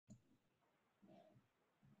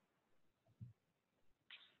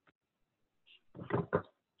Well,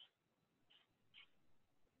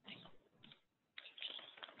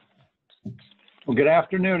 good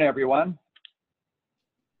afternoon, everyone.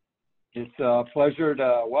 It's a pleasure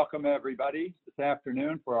to welcome everybody this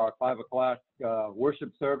afternoon for our 5 o'clock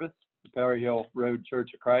worship service at Perry Hill Road Church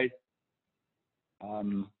of Christ.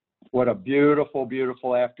 What a beautiful,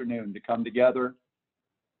 beautiful afternoon to come together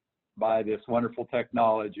by this wonderful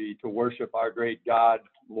technology to worship our great God,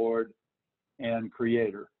 Lord, and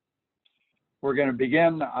Creator. We're going to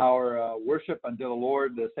begin our worship unto the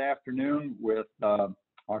Lord this afternoon with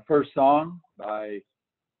our first song by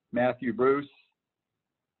Matthew Bruce,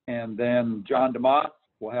 and then John DeMoss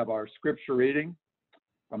will have our scripture reading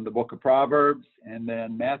from the book of Proverbs, and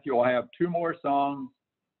then Matthew will have 2 more songs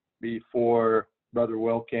before Brother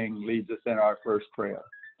Will King leads us in our first prayer.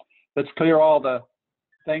 Let's clear all the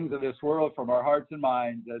things of this world from our hearts and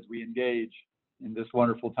minds as we engage in this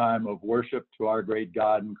wonderful time of worship to our great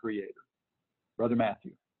God and Creator. Brother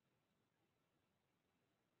Matthew.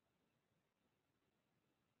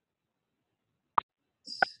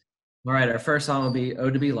 All right, our first song will be "Oh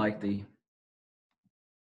to Be Like Thee."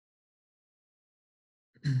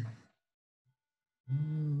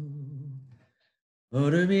 Oh,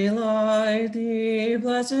 to be like thee,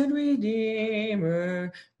 blessed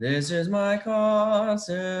Redeemer, this is my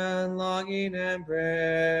constant longing and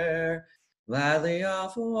prayer. Gladly I'll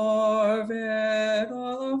forfeit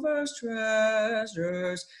all of earth's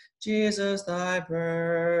treasures, Jesus, thy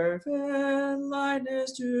perfect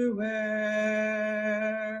likeness to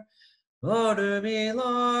wear. Oh, to be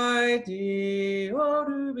like thee, oh,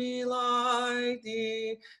 to be like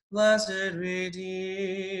thee, blessed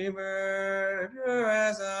Redeemer, pure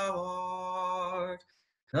as thou art.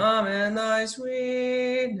 Come in thy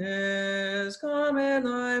sweetness, come in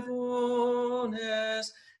thy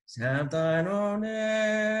fullness, stamp thine own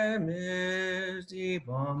image deep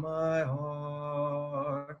on my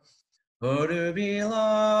heart. Oh, to be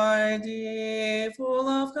like thee, full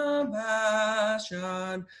of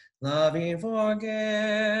compassion, loving, forgiving,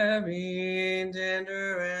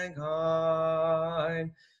 tender and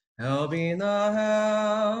kind, helping the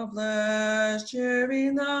helpless,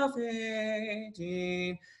 cheering the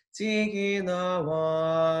fainting, seeking the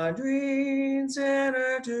wandering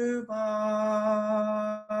sinner to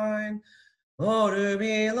find. Oh, to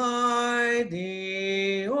be like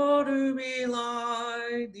thee, oh, to be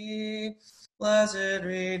like thee, blessed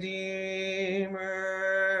Redeemer,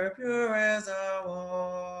 pure as thou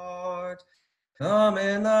art. Come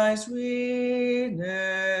in thy sweetness,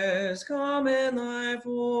 come in thy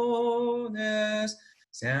fullness,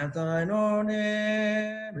 stamp thine own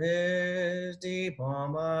image deep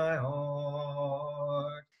on my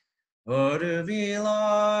heart. Oh, to be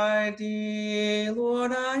like thee,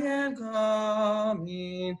 Lord, I am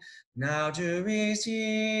coming, now to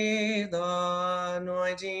receive the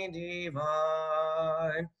anointing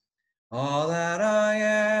divine. All that I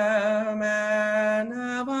am and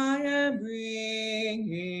have I am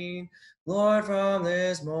bringing, Lord, from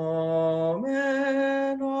this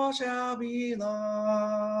moment all shall be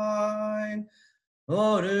thine.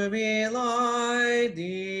 Oh, to be like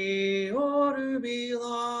thee, oh, to be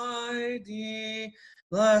like thee,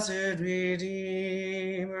 blessed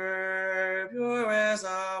Redeemer, pure as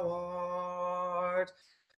thou art.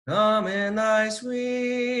 Come in thy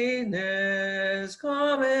sweetness,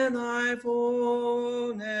 come in thy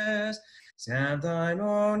fullness, stamp thine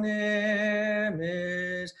own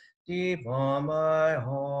image deep on my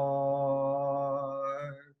heart.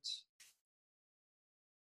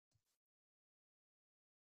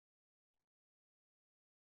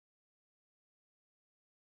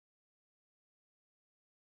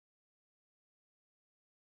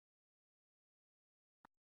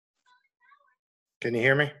 Can you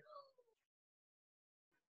hear me?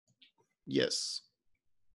 Yes.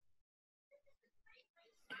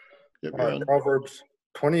 Yep, All right, Proverbs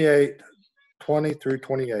 28:20 through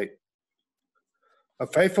 28. A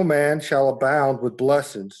faithful man shall abound with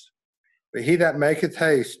blessings, but he that maketh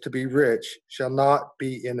haste to be rich shall not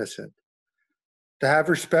be innocent. To have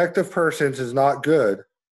respect of persons is not good,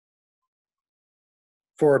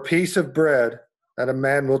 for a piece of bread that a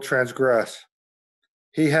man will transgress.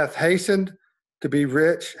 He hath hastened to be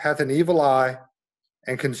rich, hath an evil eye,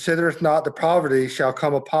 and considereth not the poverty shall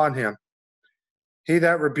come upon him. He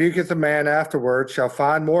that rebuketh a man afterward shall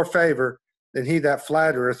find more favor than he that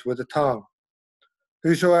flattereth with the tongue.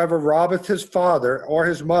 Whosoever robbeth his father or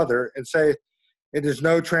his mother, and saith, it is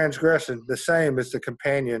no transgression, the same is the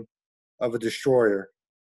companion of a destroyer.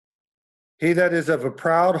 He that is of a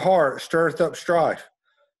proud heart stirreth up strife,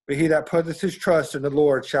 but he that putteth his trust in the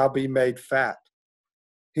Lord shall be made fat.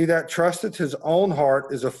 He that trusteth his own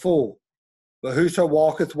heart is a fool, But whoso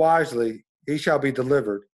walketh wisely, he shall be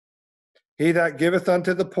delivered. He that giveth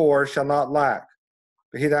unto the poor shall not lack,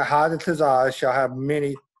 but he that hideth his eyes shall have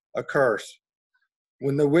many a curse.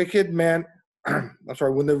 When the wicked when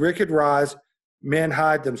the wicked rise, men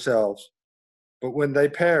hide themselves, but when they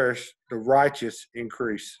perish, the righteous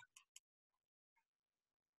increase.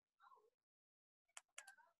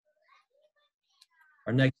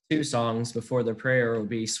 Our next two songs before the prayer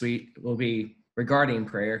will be regarding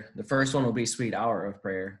prayer. The first one will be Sweet Hour of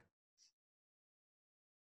Prayer.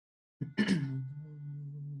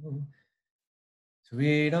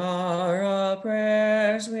 Sweet hour of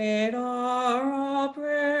prayer, sweet hour of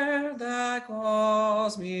prayer, that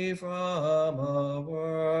calls me from a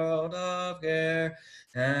world of care,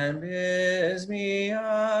 and bids me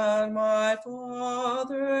at my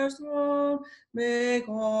Father's throne make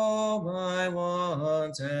all my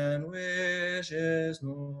wants and wishes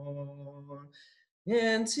known.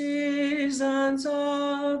 In seasons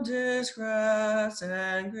of distress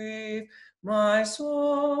and grief, my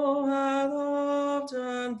soul hath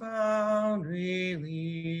often found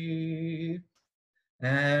relief,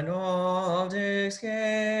 and oft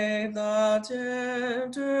escaped the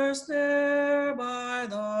tempter's snare by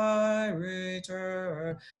thy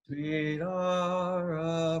return, sweet hour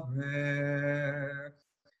of prayer.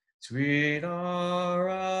 Sweet hour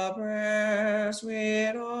of prayer,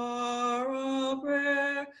 sweet hour of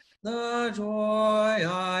prayer, the joy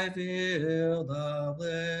I feel, the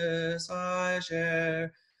bliss I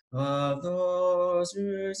share, of those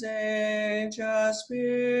whose anxious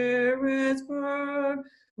spirits burn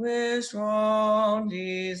with strong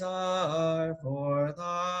desire for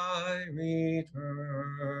thy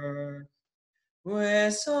return.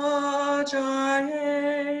 With such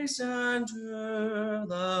I hasten to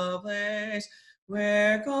the place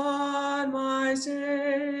where God my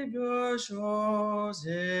Savior shows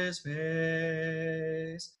his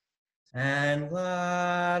face, and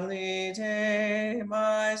gladly take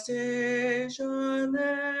my station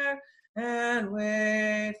there, and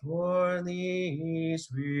wait for thee,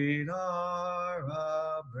 sweet hour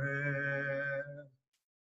of prayer.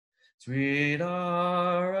 Sweet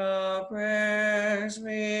hour of prayer,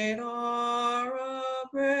 sweet hour of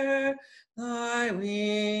prayer, thy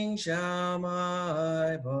wings shall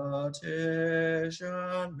my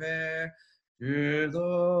petition bear to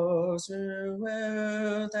those who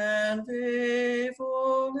with and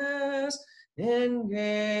faithfulness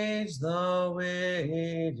engage the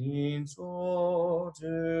waiting soul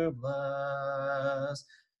to bless.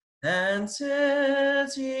 And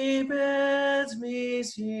since he bids me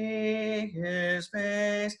seek his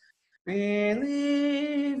face,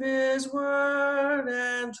 believe his word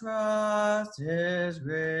and trust his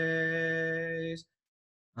grace,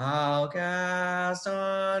 I'll cast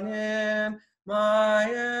on him my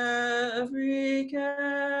every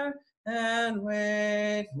care, and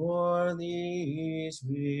wait for thee,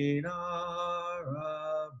 sweet hour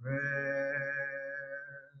of prayer.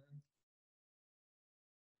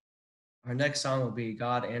 Our next song will be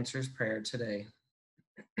God Answers Prayer Today.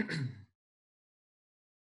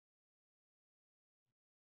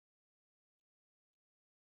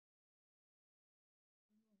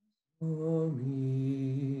 For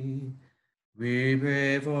me, we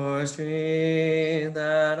pray for strength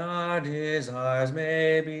that our desires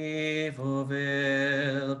may be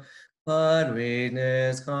fulfilled, but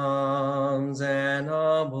weakness comes and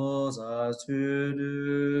humbles us to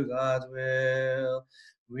do God's will.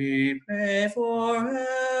 We pray for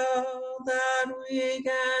help that we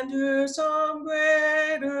can do some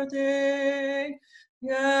greater thing,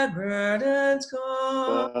 yet burdens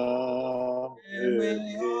come and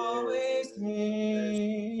we always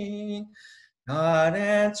need. God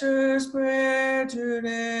answers prayer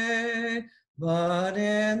today, but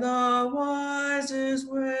in the wisest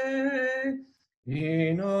way.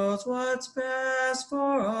 He knows what's best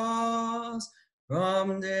for us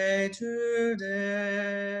from day to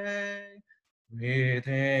day. We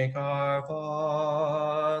thank our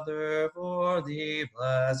Father for the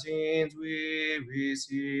blessings we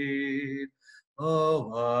receive. Oh,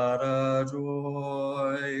 what a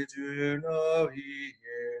joy to know He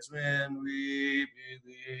hears when we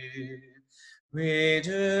believe. We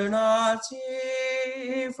do not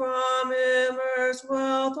seek from Him earth's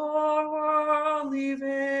wealth or worldly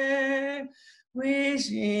fame. We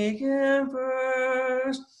seek Him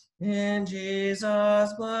first in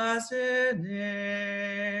Jesus' blessed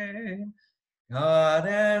name. God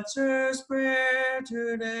answers prayer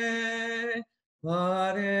today,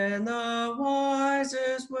 but in the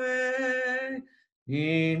wisest way.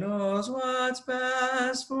 He knows what's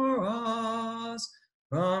best for us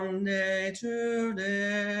from day to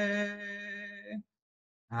day.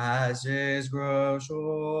 as days grow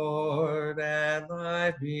short and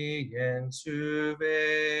life begins to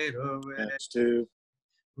fade away, Acts 2.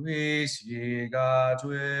 we see God's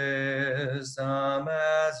wisdom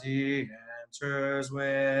as He answers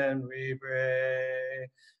when we pray.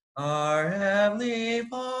 Our Heavenly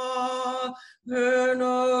Father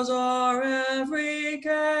knows our every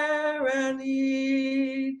care and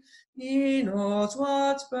need. He knows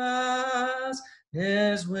what's best.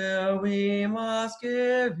 His will we must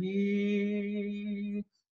give heed.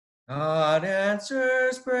 God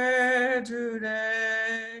answers prayer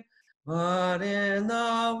today, but in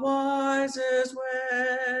the wisest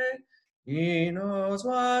way. He knows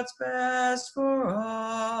what's best for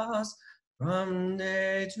us from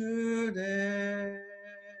day to day.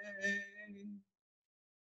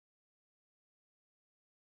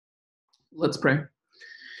 Let's pray.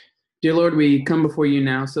 Dear Lord, we come before you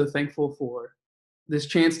now so thankful for this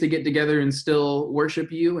chance to get together and still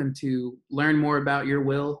worship you and to learn more about your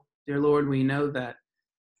will. Dear Lord, we know that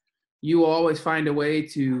you will always find a way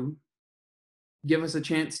to give us a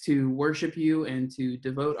chance to worship you and to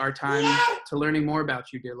devote our time to learning more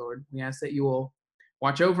about you, dear Lord. We ask that you will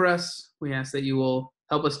watch over us. We ask that you will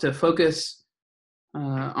help us to focus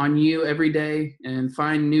on you every day and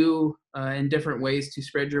find new and different ways to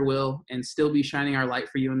spread your will and still be shining our light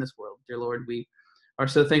for you in this world. Dear Lord, we are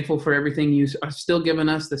so thankful for everything you are still giving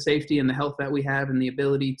us, the safety and the health that we have and the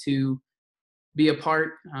ability to be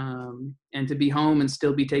apart and to be home and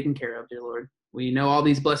still be taken care of, dear Lord. We know all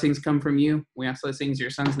these blessings come from you. We ask those things in your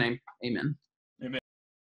son's name. Amen.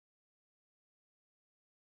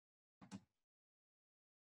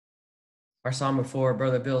 Our psalm before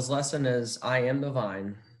Brother Bill's lesson is I Am the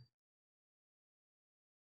Vine.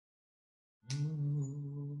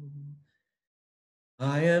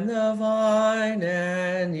 I am the vine,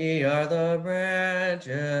 and ye are the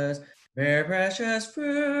branches. Bear precious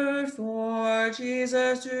fruit for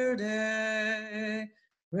Jesus today.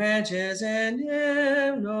 Branches in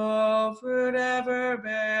him no fruit ever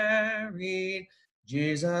buried.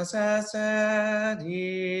 Jesus has said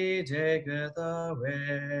he taketh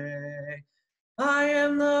away. I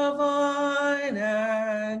am the vine,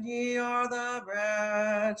 and ye are the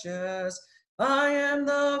branches. I am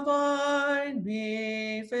the vine,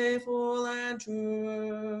 be faithful and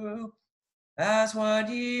true. Ask what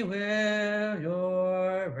ye will,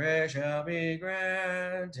 your prayer shall be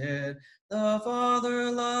granted. The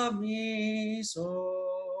Father loved me,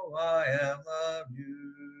 so I have loved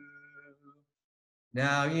you.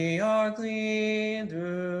 Now ye are clean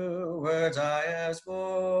through words I have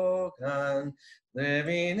spoken.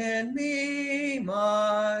 Living in me,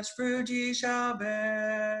 much fruit ye shall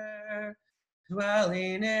bear.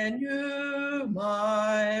 Dwelling in you,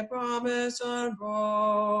 my promise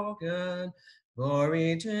unbroken.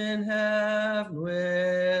 Glory in heaven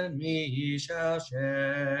with me ye shall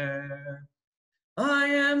share. I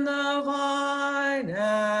am the vine,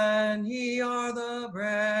 and ye are the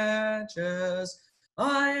branches.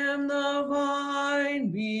 I am the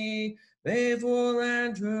vine, be faithful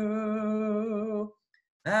and true.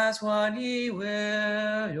 Ask what ye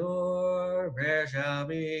will, your prayer shall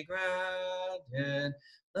be granted.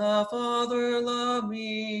 The Father loved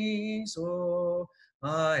me, so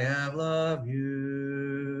I have loved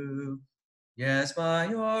you. Yes, by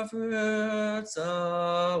your fruits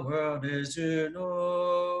the world is to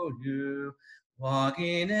know you.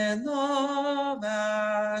 Walking in love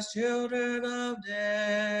as children of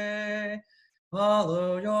day.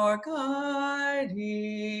 Follow your guide,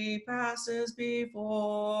 he passes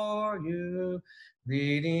before you,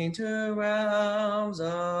 leading to realms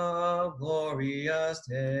of glorious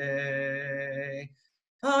day.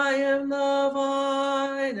 I am the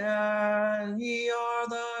vine, and ye are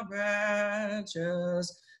the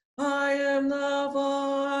branches. I am the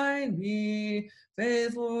vine, be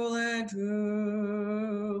faithful and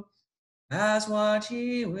true. Ask what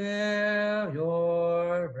ye will,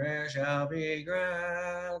 your prayer shall be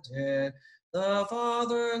granted. The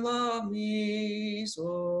Father loved me,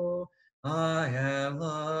 so I have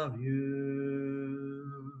loved you.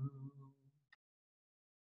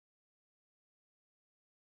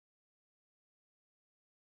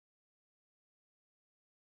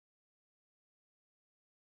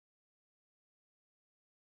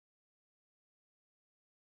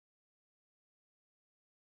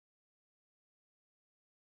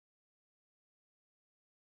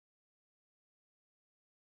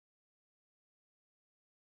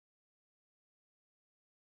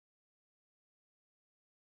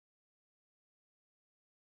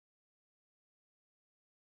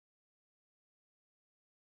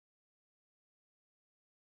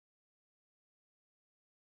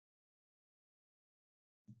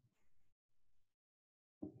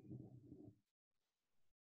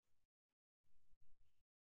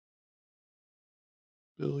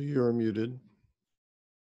 Bill, you're muted.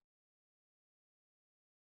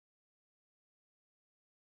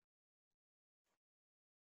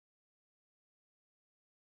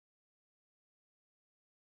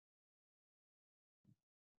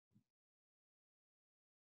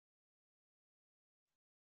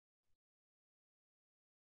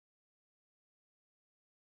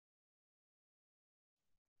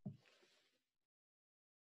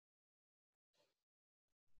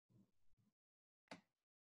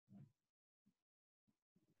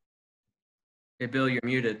 Hey, Bill, you're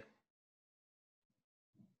muted.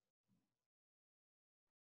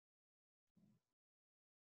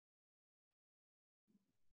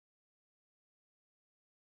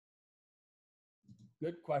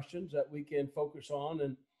 Good questions that we can focus on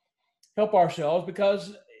and help ourselves,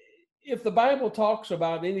 because if the Bible talks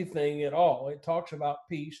about anything at all, it talks about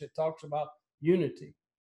peace, it talks about unity.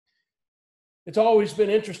 It's always been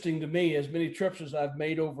interesting to me, as many trips as I've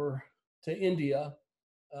made over to India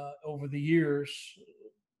over the years,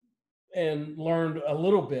 and learned a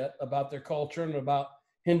little bit about their culture and about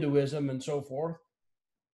Hinduism and so forth.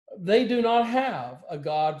 They do not have a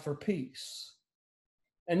God for peace.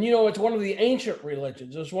 And you know, it's one of the ancient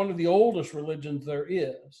religions, it's one of the oldest religions there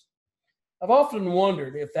is. I've often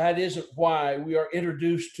wondered if that isn't why we are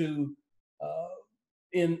introduced to,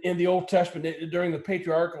 in the Old Testament, during the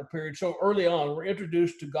patriarchal period, so early on, we're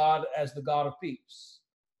introduced to God as the God of peace,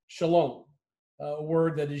 shalom, a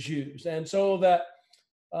word that is used. And so that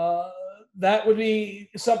would be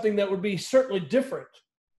something that would be certainly different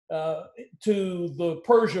to the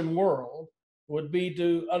Persian world, would be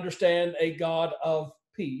to understand a God of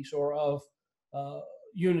peace or of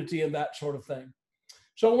unity and that sort of thing.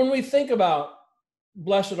 So when we think about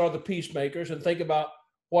blessed are the peacemakers and think about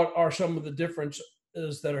what are some of the differences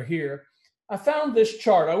that are here, I found this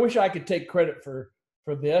chart. I wish I could take credit for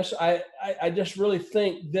this. I just really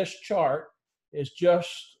think this chart is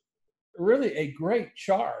just really a great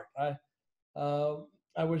chart. I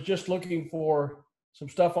was just looking for some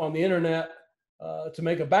stuff on the internet to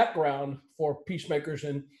make a background for peacemakers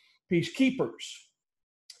and peacekeepers.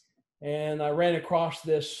 And I ran across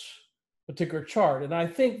this particular chart. And I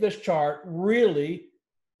think this chart really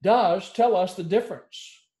does tell us the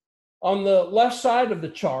difference. On the left side of the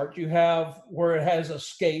chart, you have where it has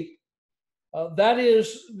escape. That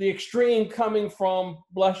is the extreme coming from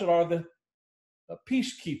blessed are the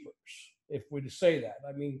peacekeepers, if we say that.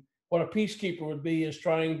 I mean, what a peacekeeper would be is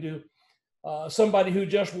trying to, somebody who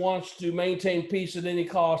just wants to maintain peace at any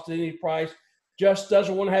cost, at any price, just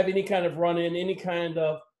doesn't want to have any kind of run-in, any kind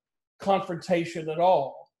of confrontation at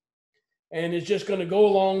all, and is just going to go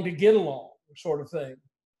along to get along, sort of thing.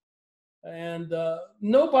 And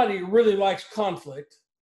nobody really likes conflict,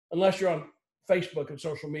 unless you're on Facebook and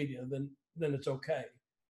social media, then it's okay.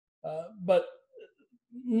 But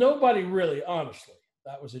nobody really, honestly,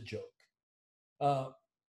 that was a joke.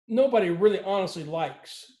 Nobody really honestly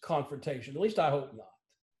likes confrontation. At least I hope not.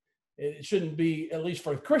 It shouldn't be, at least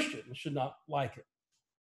for Christians, should not like it.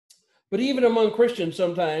 But even among Christians,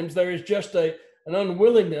 sometimes there is just an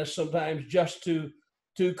unwillingness sometimes just to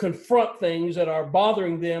confront things that are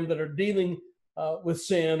bothering them, that are dealing with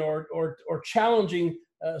sin or challenging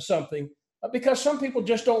something, because some people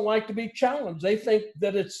just don't like to be challenged. They think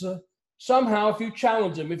that it's somehow, if you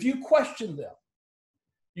challenge them, if you question them,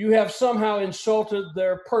 you have somehow insulted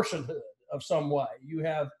their personhood of some way. You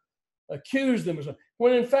have accused them of something,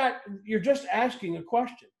 when in fact, you're just asking a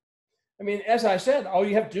question. I mean, as I said, all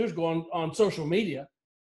you have to do is go on social media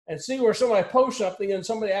and see where somebody posts something and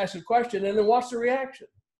somebody asks a question, and then watch the reaction.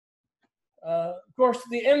 Of course,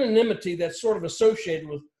 the anonymity that's sort of associated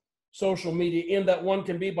with social media, in that one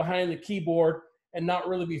can be behind the keyboard and not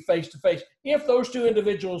really be face-to-face. If those two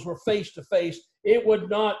individuals were face-to-face, it would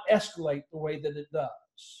not escalate the way that it does.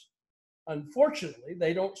 Unfortunately,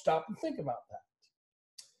 they don't stop and think about that.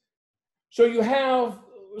 So you have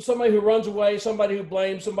somebody who runs away, somebody who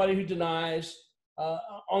blames, somebody who denies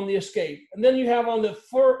on the escape. And then you have on the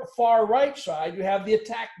far right side, you have the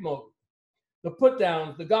attack mode, the put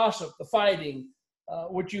down, the gossip, the fighting,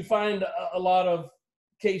 which you find a lot of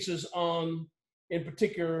cases on, in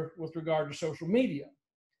particular with regard to social media.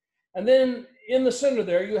 And then in the center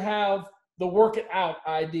there, you have the work it out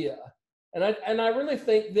idea. And I really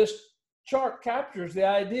think this chart captures the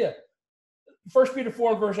idea. 1 Peter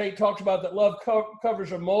 4 and verse 8 talks about that love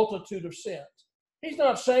covers a multitude of sins. He's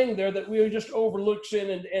not saying there that we just overlook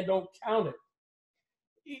sin and don't count it.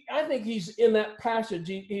 I think he's in that passage,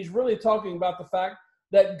 he's really talking about the fact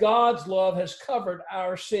that God's love has covered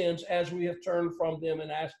our sins as we have turned from them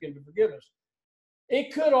and asked him to forgive us.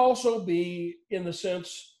 It could also be in the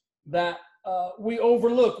sense that we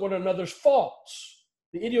overlook one another's faults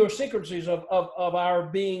the idiosyncrasies of our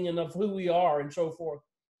being and of who we are and so forth.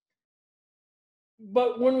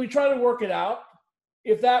 But when we try to work it out,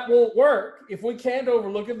 if that won't work, if we can't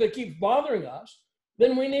overlook it, that keeps bothering us,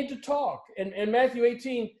 then we need to talk. And Matthew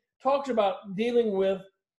 18 talks about dealing with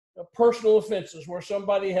personal offenses where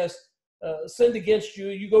somebody has sinned against you.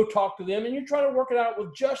 You go talk to them and you try to work it out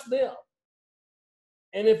with just them.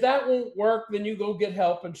 And if that won't work, then you go get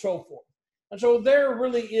help and so forth. And so there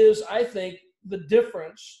really is, I think, the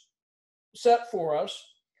difference set for us.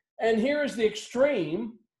 And here is the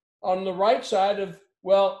extreme on the right side of,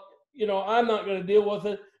 well, you know, I'm not going to deal with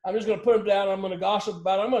it. I'm just going to put them down. I'm going to gossip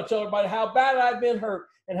about it. I'm going to tell everybody how bad I've been hurt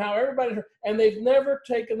and how everybody hurt. And they've never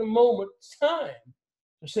taken a moment's time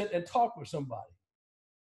to sit and talk with somebody.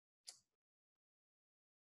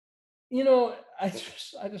 You know, I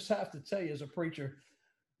just have to tell you as a preacher,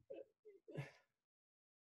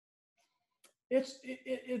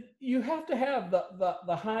 you have to have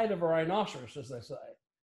the hide of a rhinoceros, as they say,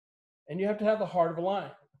 and you have to have the heart of a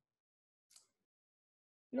lion.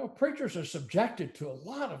 You know, preachers are subjected to a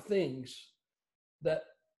lot of things that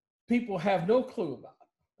people have no clue about.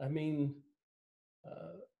 I mean,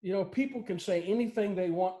 you know, people can say anything they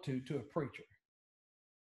want to a preacher.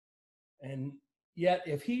 And yet,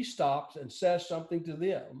 if he stops and says something to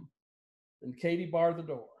them, then Katie, bar the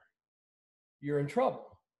door. You're in trouble.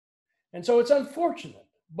 And so it's unfortunate,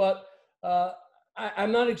 but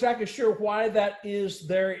I'm not exactly sure why that is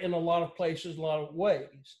there in a lot of places, a lot of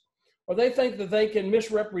ways. Or they think that they can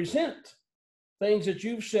misrepresent things that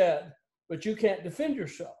you've said, but you can't defend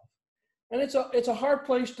yourself. And it's a hard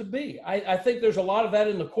place to be. I think there's a lot of that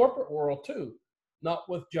in the corporate world too, not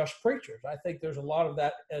with just preachers. I think there's a lot of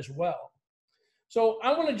that as well. So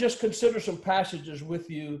I want to just consider some passages with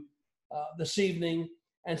you this evening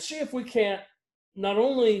and see if we can't not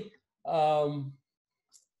only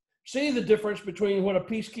see the difference between what a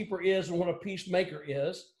peacekeeper is and what a peacemaker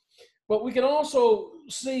is, but we can also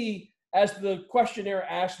see, as the questionnaire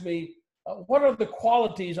asked me, what are the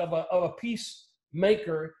qualities of a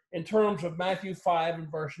peacemaker in terms of Matthew 5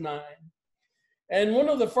 and verse 9. And one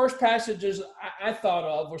of the first passages I thought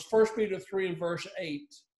of was 1 Peter 3 and verse 8.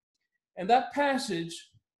 And that passage,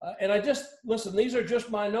 and I just, listen, these are just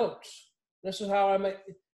my notes. This is how I make,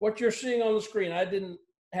 what you're seeing on the screen, I didn't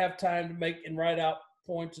have time to make and write out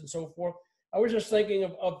points and so forth. I was just thinking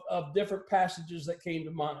of different passages that came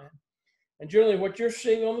to mind. And generally what you're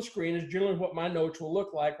seeing on the screen is generally what my notes will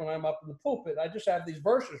look like when I'm up in the pulpit. I just have these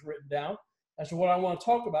verses written down as to what I want to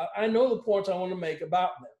talk about. I know the points I want to make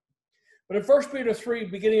about them. But in 1 Peter 3,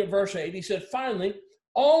 beginning at verse 8, he said, finally,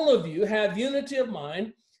 all of you have unity of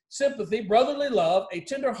mind, sympathy, brotherly love, a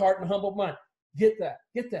tender heart, and humble mind. Get that,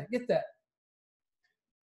 get that, get that.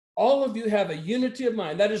 All of you have a unity of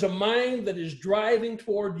mind. That is a mind that is driving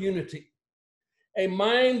toward unity. A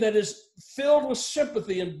mind that is filled with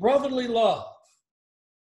sympathy and brotherly love.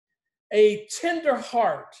 A tender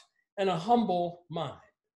heart and a humble mind.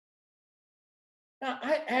 Now,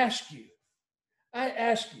 I ask you,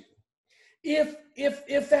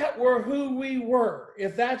 if that were who we were,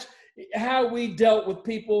 if that's how we dealt with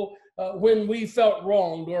people when we felt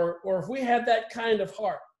wronged, or if we had that kind of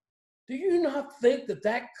heart, do you not think that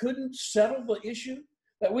that couldn't settle the issue,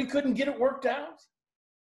 that we couldn't get it worked out?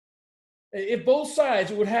 If both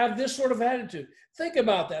sides would have this sort of attitude. Think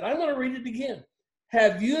about that. I'm going to read it again.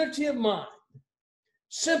 Have unity of mind,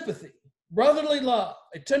 sympathy, brotherly love,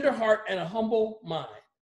 a tender heart, and a humble mind.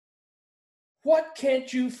 What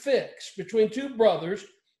can't you fix between two brothers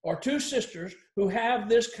or two sisters who have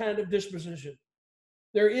this kind of disposition?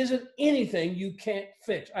 There isn't anything you can't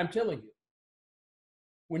fix. I'm telling you.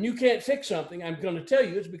 When you can't fix something, I'm going to tell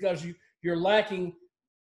you it's because you're lacking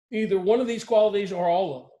either one of these qualities or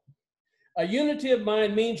all of them. A unity of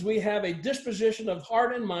mind means we have a disposition of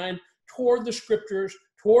heart and mind toward the scriptures,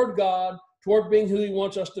 toward God, toward being who he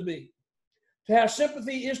wants us to be. To have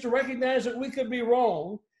sympathy is to recognize that we could be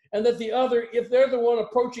wrong, and that the other, if they're the one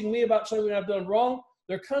approaching me about something I've done wrong,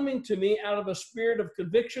 they're coming to me out of a spirit of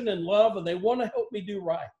conviction and love, and they want to help me do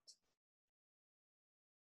right.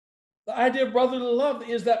 The idea of brotherly love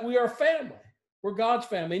is that we are family. We're God's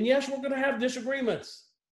family. And yes, we're going to have disagreements.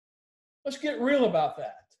 Let's get real about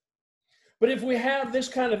that. But if we have this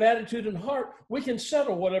kind of attitude and heart, we can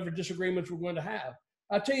settle whatever disagreements we're going to have.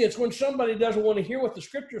 I tell you, it's when somebody doesn't want to hear what the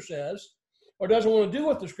scripture says or doesn't want to do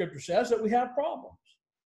what the scripture says that we have problems.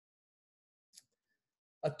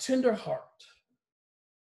 A tender heart.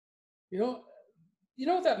 You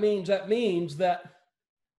know what that means? That means that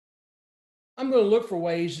I'm going to look for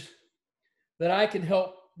ways that I can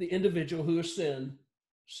help the individual who has sinned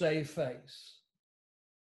save face.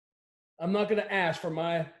 I'm not going to ask for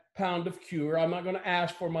my pound of cure. I'm not going to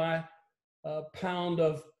ask for my pound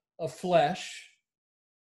of flesh.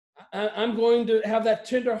 I'm going to have that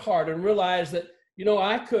tender heart and realize that,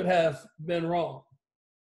 I could have been wrong.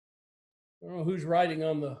 I don't know who's writing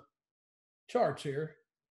on the charts here,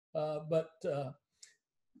 but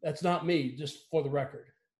that's not me, just for the record.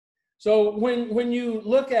 So when you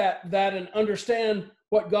look at that and understand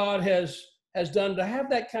what God has done, to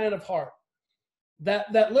have that kind of heart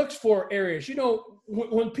that looks for areas,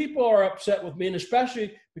 when people are upset with me, and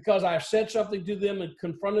especially because I said something to them and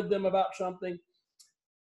confronted them about something,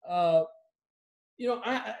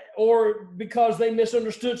 or because they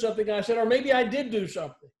misunderstood something I said, or maybe I did do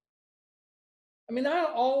something. I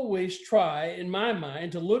always try in my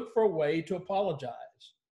mind to look for a way to apologize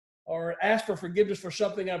or ask for forgiveness for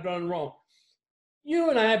something I've done wrong. You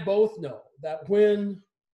and I both know that when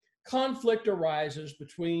conflict arises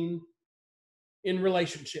in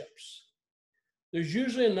relationships, there's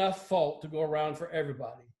usually enough fault to go around for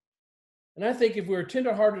everybody. And I think if we were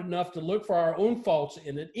tenderhearted enough to look for our own faults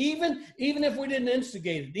in it, even if we didn't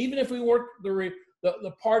instigate it, even if we weren't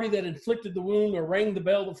the party that inflicted the wound or rang the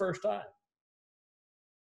bell the first time,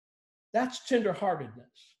 that's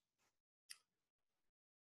tenderheartedness.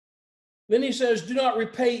 Then he says, do not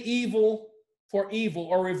repay evil for evil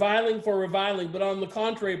or reviling for reviling, but on the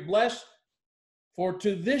contrary, bless, for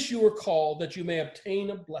to this you were called, that you may obtain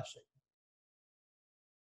a blessing.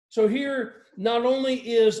 So here, not only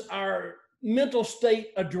is our mental state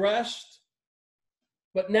addressed,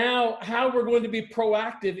 but now how we're going to be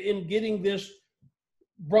proactive in getting this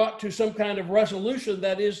brought to some kind of resolution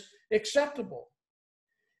that is acceptable.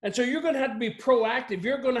 And so you're going to have to be proactive.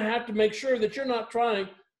 You're going to have to make sure that you're not trying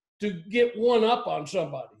to get one up on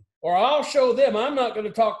somebody. Or I'll show them. I'm not going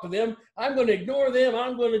to talk to them. I'm going to ignore them.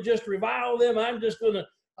 I'm going to just revile them. I'm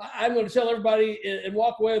going to tell everybody and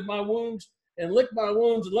walk away with my wounds and lick my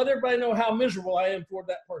wounds and let everybody know how miserable I am toward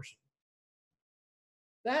that person.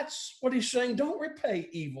 That's what he's saying. Don't repay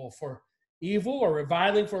evil for evil or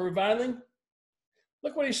reviling for reviling.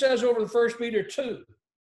 Look what he says over in 1 Peter 2.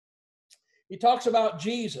 He talks about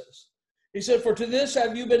Jesus. He said, for to this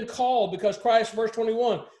have you been called, because Christ, verse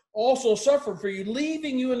 21, also suffered for you,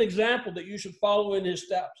 leaving you an example that you should follow in his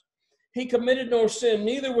steps. He committed no sin,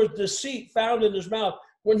 neither was deceit found in his mouth.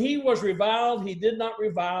 When he was reviled, he did not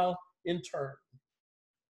revile in turn,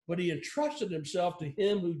 but he entrusted himself to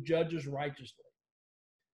him who judges righteously.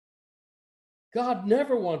 God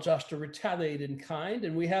never wants us to retaliate in kind,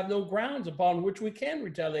 and we have no grounds upon which we can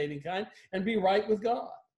retaliate in kind and be right with God.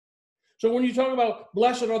 So when you talk about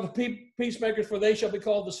blessed are the peacemakers, for they shall be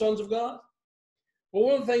called the sons of God. Well,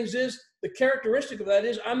 one of the things is, the characteristic of that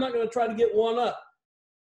is, I'm not going to try to get one up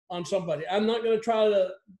on somebody. I'm not going to try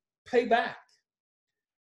to pay back.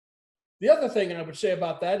 The other thing I would say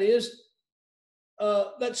about that is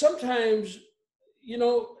that sometimes,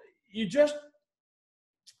 you just,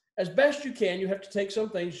 as best you can, you have to take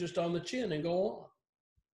some things just on the chin and go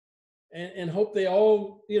on. And hope they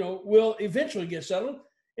all, will eventually get settled.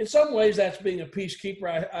 In some ways, that's being a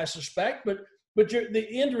peacekeeper, I suspect, but the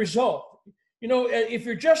end result, if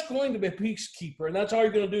you're just going to be a peacekeeper and that's all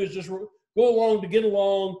you're going to do is just go along to get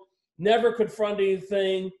along, never confront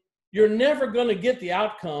anything, you're never going to get the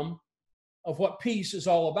outcome of what peace is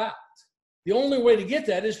all about. The only way to get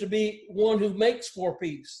that is to be one who makes for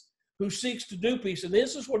peace, who seeks to do peace. And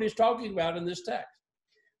this is what he's talking about in this text.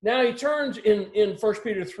 Now he turns in 1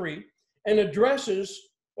 Peter 3 and addresses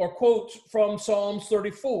or quotes from Psalms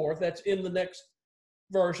 34. That's in the next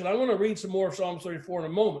verse. And I want to read some more of Psalms 34 in a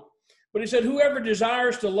moment. But he said, whoever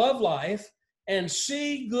desires to love life and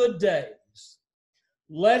see good days,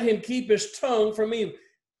 let him keep his tongue from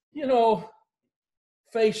evil.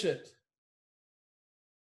 Face it.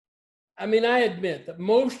 I admit that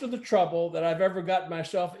most of the trouble that I've ever gotten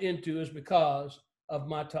myself into is because of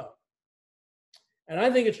my tongue. And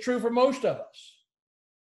I think it's true for most of us.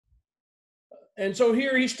 And so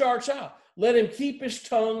here he starts out, let him keep his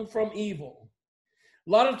tongue from evil.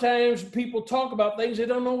 A lot of times people talk about things they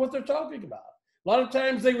don't know what they're talking about. A lot of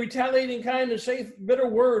times they retaliate in kind and say bitter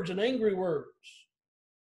words and angry words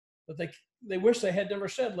that they wish they had never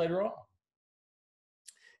said later on.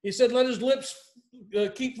 He said, let his lips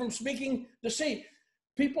keep from speaking deceit.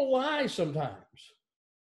 People lie sometimes.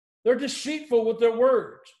 They're deceitful with their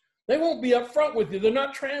words. They won't be upfront with you. They're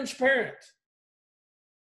not transparent.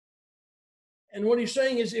 And what he's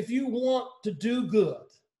saying is, if you want to do good,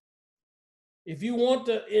 if you want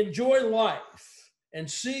to enjoy life and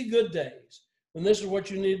see good days, then this is what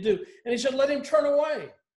you need to do. And he said, let him turn away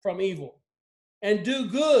from evil and do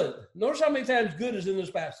good. Notice how many times good is in this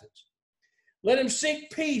passage. Let him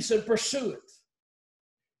seek peace and pursue it.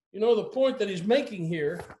 The point that he's making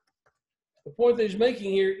here The point that he's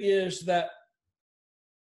making here is that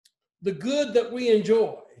the good that we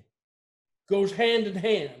enjoy goes hand in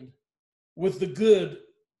hand with the good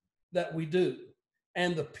that we do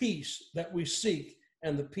and the peace that we seek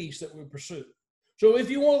and the peace that we pursue. So if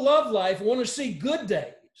you want to love life, want to see good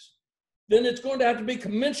days, then it's going to have to be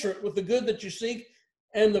commensurate with the good that you seek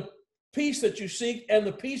and the peace that you seek and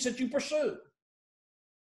the peace that you pursue.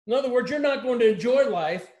 In other words, you're not going to enjoy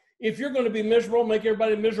life if you're going to be miserable, make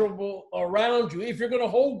everybody miserable around you, if you're going to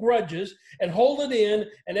hold grudges and hold it in,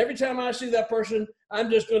 and every time I see that person,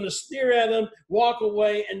 I'm just going to stare at them, walk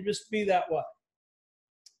away, and just be that way.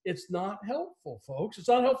 It's not helpful, folks. It's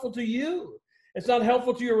not helpful to you. It's not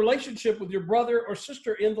helpful to your relationship with your brother or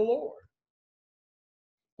sister in the Lord.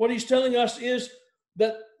 What he's telling us is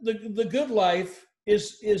that the good life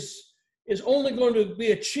is only going to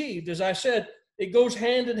be achieved, as I said, it goes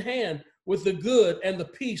hand in hand with the good and the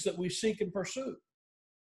peace that we seek and pursue.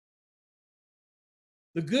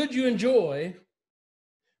 The good you enjoy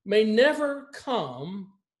may never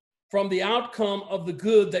come from the outcome of the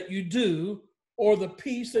good that you do or the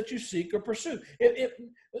peace that you seek or pursue.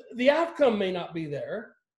 The outcome may not be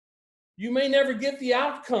there. You may never get the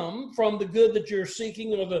outcome from the good that you're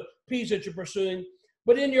seeking or the peace that you're pursuing,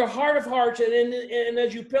 but in your heart of hearts and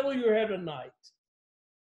as you pillow your head at night,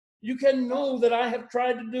 you can know that I have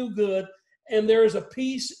tried to do good, and there is a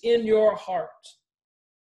peace in your heart.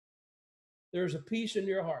 There's a peace in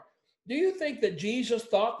your heart. Do you think that Jesus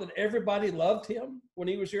thought that everybody loved him when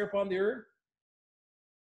he was here upon the earth?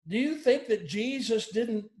 Do you think that Jesus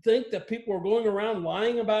didn't think that people were going around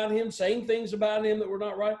lying about him, saying things about him that were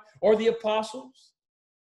not right, or the apostles?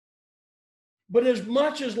 But as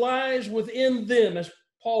much as lies within them, as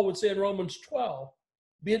Paul would say in Romans 12,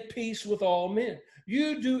 be at peace with all men.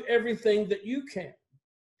 You do everything that you can.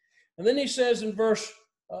 And then he says in verse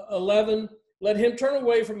 11, let him turn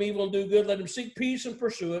away from evil and do good. Let him seek peace and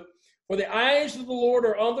pursue it. For the eyes of the Lord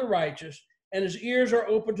are on the righteous, and his ears are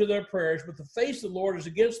open to their prayers. But the face of the Lord is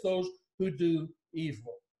against those who do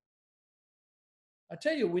evil. I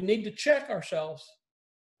tell you, we need to check ourselves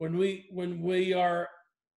when we are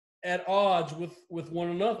at odds with one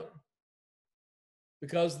another.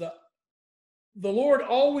 Because the Lord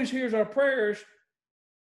always hears our prayers,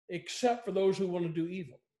 except for those who want to do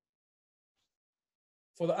evil.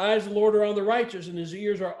 For the eyes of the Lord are on the righteous, and his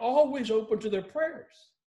ears are always open to their prayers.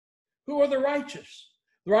 Who are the righteous?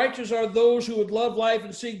 The righteous are those who would love life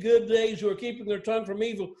and see good days, who are keeping their tongue from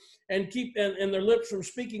evil and their lips from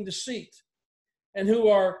speaking deceit, and who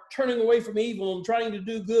are turning away from evil and trying to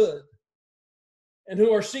do good, and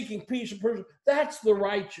who are seeking peace and purpose. That's the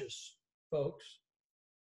righteous, folks.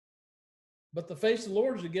 But the face of the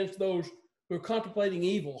Lord is against those who are contemplating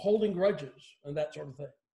evil, holding grudges, and that sort of thing.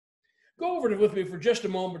 Go over with me for just a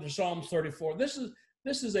moment to Psalms 34. This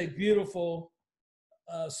is a beautiful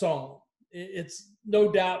psalm. It's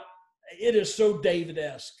no doubt, it is so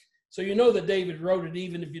David-esque. So you know that David wrote it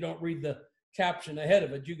even if you don't read the caption ahead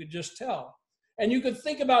of it. You could just tell. And you could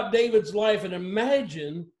think about David's life and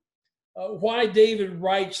imagine why David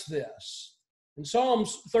writes this. In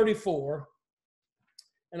Psalms 34,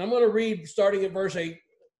 and I'm going to read starting at verse 8.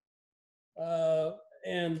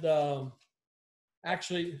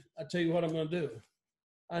 Actually, I'll tell you what I'm going to do.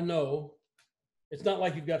 I know it's not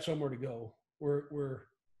like you've got somewhere to go. We're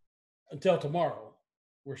until tomorrow,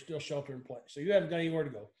 we're still shelter in place. So you haven't got anywhere to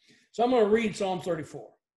go. So I'm going to read Psalm 34.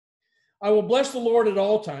 I will bless the Lord at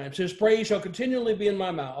all times. His praise shall continually be in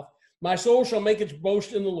my mouth. My soul shall make its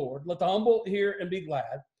boast in the Lord. Let the humble hear and be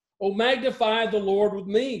glad. Oh, magnify the Lord with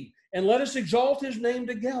me, and let us exalt his name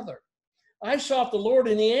together. I sought the Lord,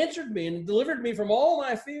 and he answered me and delivered me from all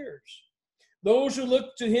my fears. Those who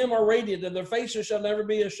look to him are radiant, and their faces shall never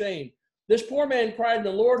be ashamed. This poor man cried, and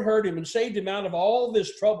the Lord heard him and saved him out of all of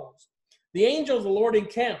his troubles. The angel of the Lord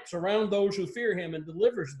encamps around those who fear him and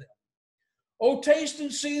delivers them. Oh, taste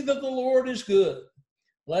and see that the Lord is good.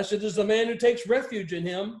 Blessed is the man who takes refuge in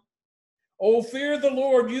him. Oh, fear the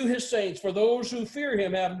Lord, you his saints, for those who fear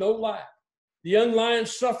him have no lack. The young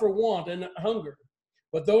lions suffer want and hunger,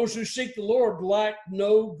 but those who seek the Lord lack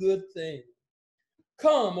no good thing.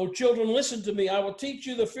 Come, O children, listen to me. I will teach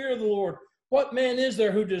you the fear of the Lord. What man is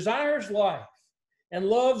there who desires life and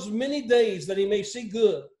loves many days that he may see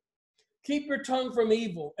good? Keep your tongue from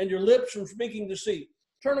evil and your lips from speaking deceit.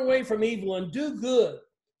 Turn away from evil and do good.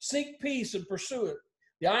 Seek peace and pursue it.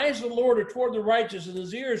 The eyes of the Lord are toward the righteous, and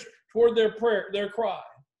his ears toward their cry.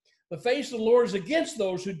 The face of the Lord is against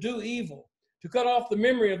those who do evil, to cut off the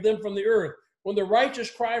memory of them from the earth. When the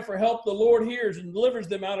righteous cry for help, the Lord hears and delivers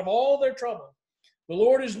them out of all their trouble. The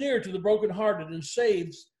Lord is near to the brokenhearted and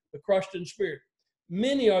saves the crushed in spirit.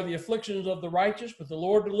 Many are the afflictions of the righteous, but the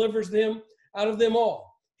Lord delivers them out of them all.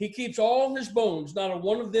 He keeps all his bones, not a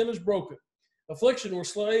one of them is broken. Affliction will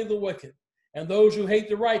slay the wicked, and those who hate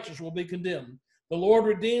the righteous will be condemned. The Lord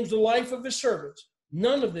redeems the life of his servants.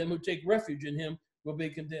 None of them who take refuge in him will be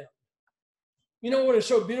condemned. You know what is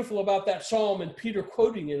so beautiful about that psalm and Peter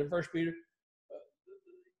quoting it in 1 Peter?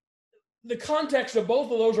 The context of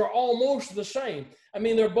both of those are almost the same. I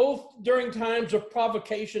mean, they're both during times of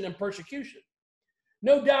provocation and persecution.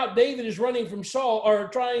 No doubt David is running from Saul, or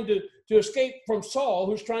trying to escape from Saul,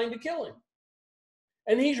 who's trying to kill him.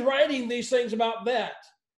 And he's writing these things about that.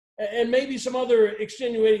 And maybe some other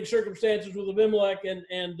extenuating circumstances with Abimelech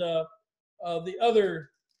and the other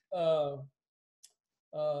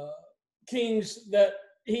kings that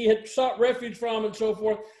he had sought refuge from and so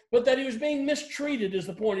forth, but that he was being mistreated is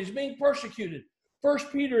the point. He's being persecuted.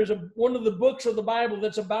 First Peter is one of the books of the Bible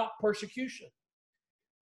that's about persecution.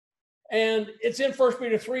 And it's in 1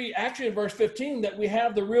 Peter 3, actually in verse 15, that we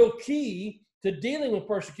have the real key to dealing with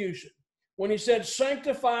persecution. When he said,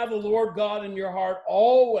 sanctify the Lord God in your heart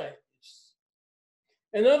always.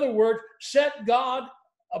 In other words, set God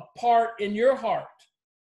apart in your heart.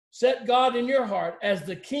 Set God in your heart as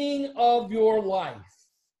the king of your life.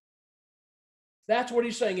 That's what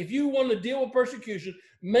he's saying. If you want to deal with persecution,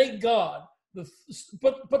 make God,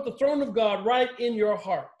 put the throne of God right in your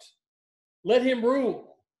heart. Let him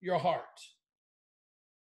rule your heart.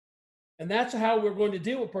 And that's how we're going to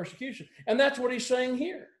deal with persecution. And that's what he's saying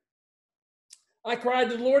here. I cried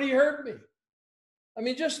to the Lord, he heard me. I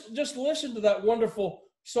mean, just listen to that wonderful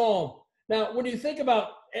psalm. Now, when you think about,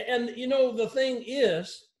 and you know, the thing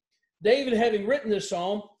is, David having written this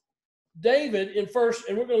psalm, David in first,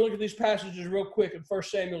 and we're going to look at these passages real quick in 1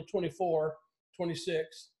 Samuel 24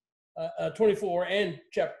 and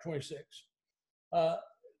chapter 26.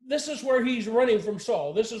 This is where he's running from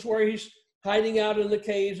Saul. This is where he's hiding out in the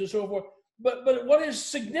caves and so forth. But what is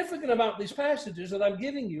significant about these passages that I'm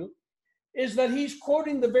giving you is that he's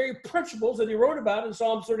quoting the very principles that he wrote about in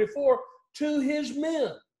Psalm 34 to his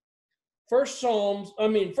men. 1 Samuel,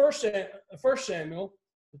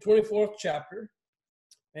 the 24th chapter,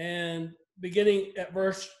 and beginning at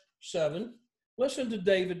verse 7, listen to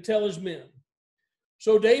David tell his men.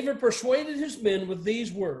 So David persuaded his men with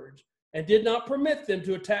these words and did not permit them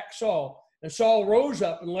to attack Saul. And Saul rose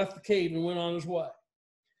up and left the cave and went on his way.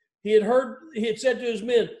 He had said to his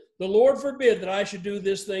men, the Lord forbid that I should do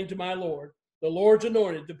this thing to my Lord, the Lord's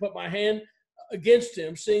anointed, to put my hand against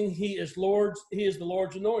him, seeing he is the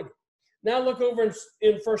Lord's anointed. Now look over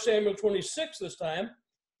in 1 Samuel 26 this time,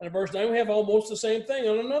 and in verse 9, we have almost the same thing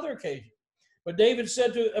on another occasion. But David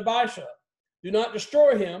said to Abishai, do not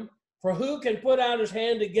destroy him, for who can put out his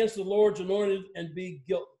hand against the Lord's anointed and be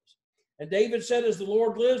guiltless? And David said, as the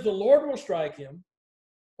Lord lives, the Lord will strike him.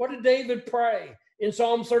 What did David pray in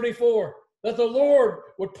Psalm 34? That the Lord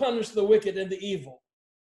would punish the wicked and the evil.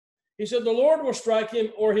 He said, the Lord will strike him,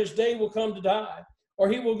 or his day will come to die, or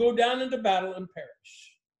he will go down into battle and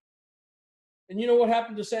perish. And you know what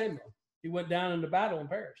happened to Samuel? He went down into battle and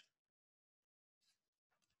perished.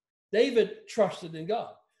 David trusted in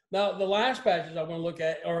God. Now, the last passage I want to look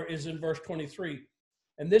at is in verse 23.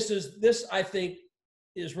 And this I think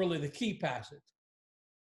is really the key passage,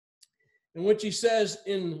 in which he says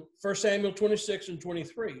in 1 Samuel 26 and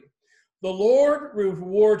 23, the Lord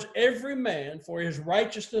rewards every man for his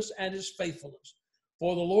righteousness and his faithfulness.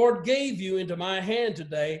 For the Lord gave you into my hand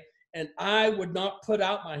today, and I would not put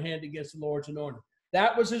out my hand against the Lord's anointed.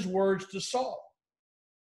 That was his words to Saul.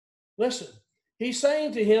 Listen, he's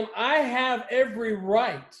saying to him, I have every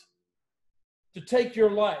right to take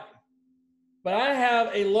your life, but I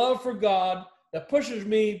have a love for God that pushes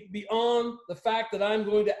me beyond the fact that I'm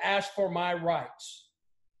going to ask for my rights.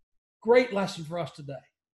 Great lesson for us today.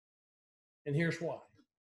 And here's why.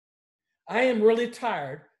 I am really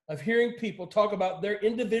tired of hearing people talk about their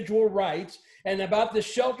individual rights and about this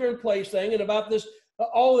shelter in place thing and about this,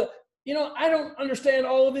 all that. You know, I don't understand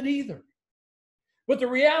all of it either. But the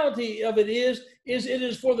reality of it is it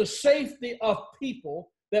is for the safety of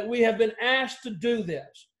people that we have been asked to do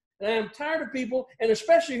this. And I'm tired of people, and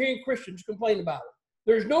especially hearing Christians complain about it.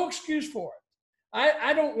 There's no excuse for it.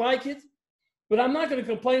 I don't like it, but I'm not going to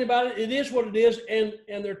complain about it. It is what it is, and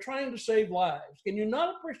they're trying to save lives. Can you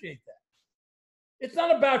not appreciate that? It's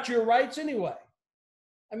not about your rights anyway.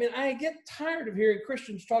 I mean, I get tired of hearing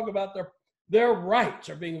Christians talk about their rights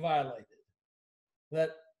are being violated.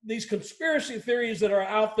 That these conspiracy theories that are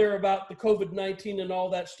out there about the COVID-19 and all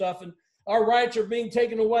that stuff, and our rights are being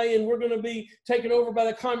taken away and we're going to be taken over by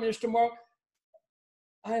the communists tomorrow.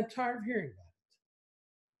 I am tired of hearing that.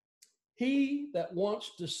 He that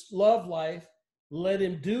wants to love life, let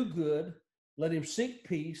him do good, let him seek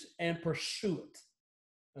peace and pursue it.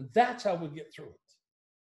 And that's how we get through it.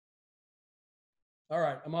 All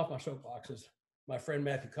right, I'm off my soapbox, as my friend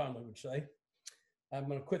Matthew Conley would say. I'm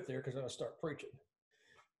going to quit there because I'm going to start preaching.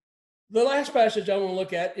 The last passage I want to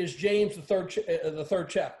look at is James, the third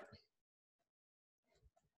chapter.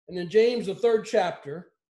 And in James, the third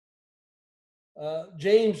chapter,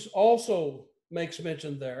 James also makes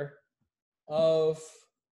mention there of,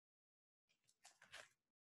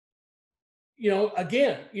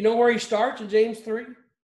 again, you know where he starts in James 3?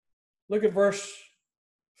 Look at verse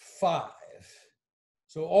 5.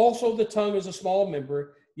 So also the tongue is a small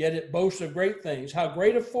member, yet it boasts of great things. How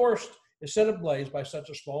great a forest is set ablaze by such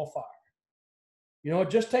a small fire. It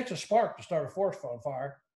just takes a spark to start a forest on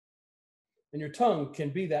fire. And your tongue can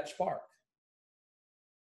be that spark.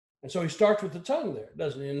 And so he starts with the tongue there,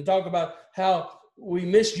 doesn't he? And talk about how we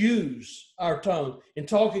misuse our tongue in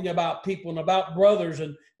talking about people and about brothers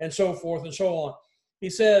and so forth and so on. He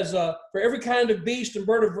says, for every kind of beast and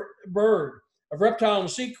bird, of reptile and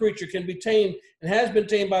sea creature can be tamed and has been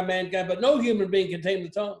tamed by mankind, but no human being can tame the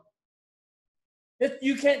tongue.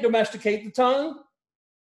 You can't domesticate the tongue.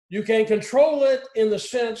 You can control it in the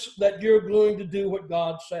sense that you're going to do what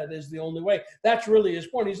God said is the only way. That's really his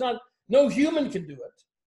point. No human can do it.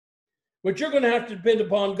 But you're going to have to depend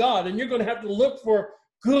upon God, and you're going to have to look for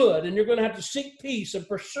good, and you're going to have to seek peace and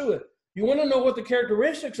pursue it. You want to know what the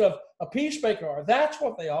characteristics of a peacemaker are. That's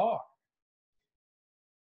what they are.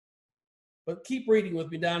 But keep reading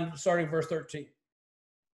with me down, starting verse 13.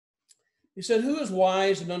 He said, who is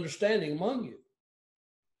wise and understanding among you?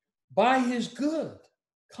 By his good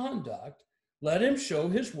conduct, let him show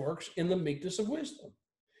his works in the meekness of wisdom.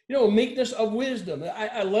 Meekness of wisdom.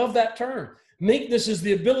 I love that term. Meekness is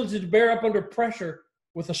the ability to bear up under pressure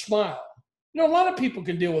with a smile. A lot of people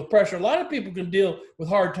can deal with pressure. A lot of people can deal with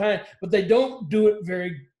hard times, but they don't do it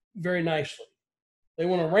very, very nicely. They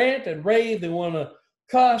want to rant and rave. They want to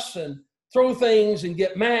cuss and throw things and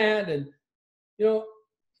get mad. And,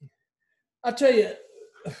 I tell you,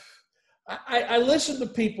 I listen to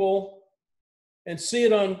people and see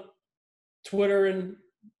it on Twitter and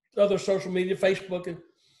other social media, Facebook,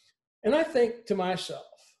 and I think to myself,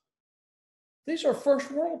 these are first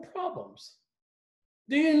world problems.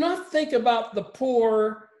 Do you not think about the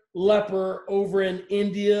poor leper over in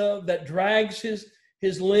India that drags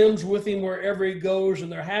his limbs with him wherever he goes,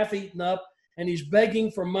 and they're half eaten up, and he's begging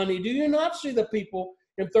for money? Do you not see the people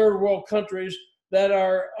in third world countries that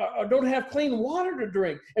don't have clean water to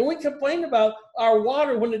drink? And we complain about our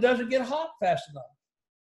water when it doesn't get hot fast enough.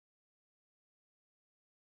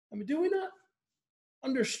 Do we not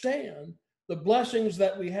understand the blessings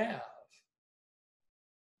that we have?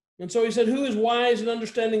 And so he said, who is wise and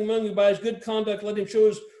understanding among you? By his good conduct, let him show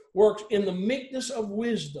his works in the meekness of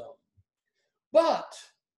wisdom. But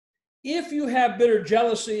if you have bitter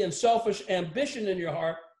jealousy and selfish ambition in your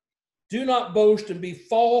heart, do not boast and be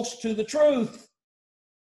false to the truth.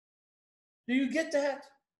 Do you get that?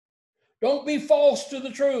 Don't be false to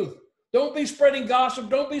the truth. Don't be spreading gossip.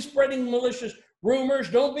 Don't be spreading malicious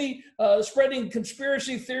rumors. Don't be spreading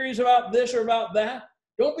conspiracy theories about this or about that.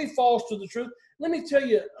 Don't be false to the truth. Let me tell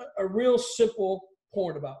you a real simple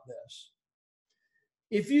point about this.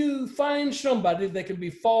 If you find somebody that can be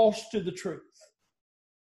false to the truth,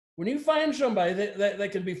 when you find somebody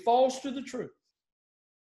that can be false to the truth,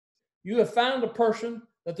 you have found a person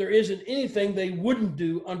that there isn't anything they wouldn't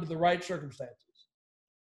do under the right circumstances.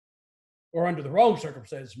 Or under the wrong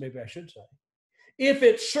circumstances, maybe I should say. If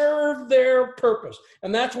it served their purpose.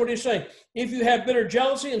 And that's what he's saying. If you have bitter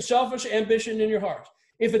jealousy and selfish ambition in your hearts,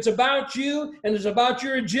 if it's about you and it's about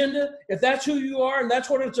your agenda, if that's who you are and that's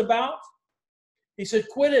what it's about, he said,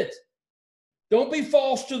 quit it. Don't be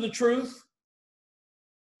false to the truth.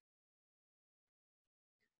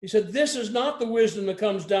 He said, this is not the wisdom that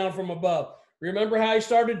comes down from above. Remember how he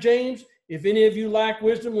started James? If any of you lack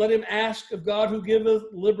wisdom, let him ask of God, who giveth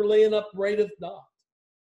liberally and upbraideth not.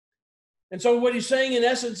 And so what he's saying in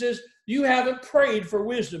essence is, you haven't prayed for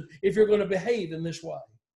wisdom if you're going to behave in this way.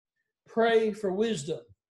 Pray for wisdom.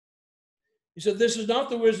 He said, this is not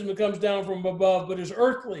the wisdom that comes down from above, but is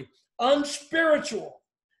earthly, unspiritual,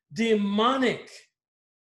 demonic.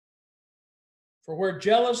 For where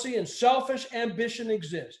jealousy and selfish ambition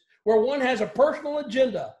exist, where one has a personal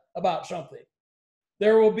agenda about something,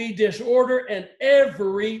 there will be disorder and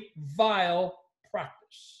every vile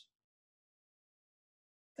practice.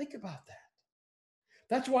 Think about that.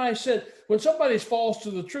 That's why I said, when somebody's false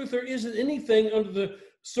to the truth, there isn't anything under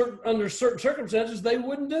certain circumstances they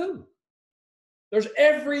wouldn't do. There's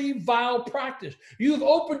every vile practice. You've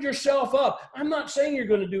opened yourself up. I'm not saying you're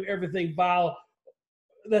going to do everything vile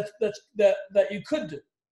that you could do.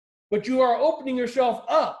 but you are opening yourself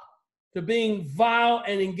up to being vile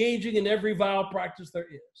and engaging in every vile practice there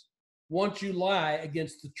is. Once you lie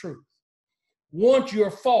against the truth, once you're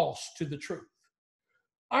false to the truth.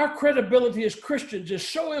 Our credibility as Christians is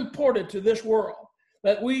so important to this world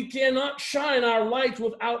that we cannot shine our lights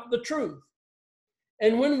without the truth.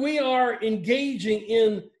 And when we are engaging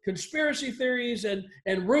in conspiracy theories and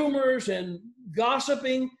rumors and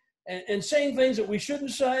gossiping and saying things that we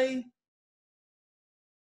shouldn't say,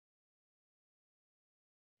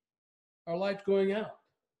 our light's going out.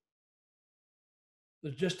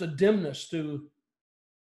 There's just a dimness to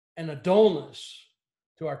and a dullness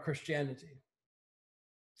to our Christianity.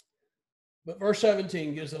 But verse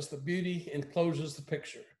 17 gives us the beauty and closes the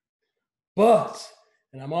picture. But,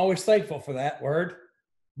 and I'm always thankful for that word,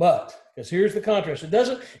 but, because here's the contrast. It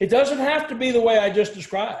doesn't have to be the way I just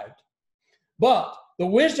described. But the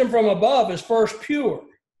wisdom from above is first pure.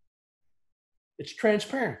 It's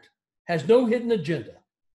transparent, has no hidden agenda.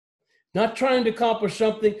 Not trying to accomplish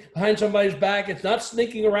something behind somebody's back. It's not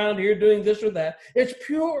sneaking around here doing this or that. It's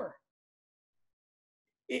pure.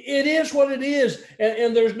 It is what it is,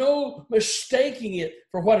 and there's no mistaking it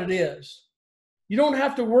for what it is. You don't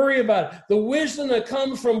have to worry about it. The wisdom that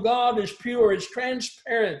comes from God is pure. It's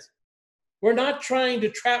transparent. We're not trying to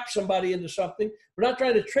trap somebody into something. We're not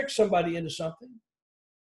trying to trick somebody into something.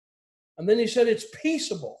 And then he said it's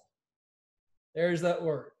peaceable. There's that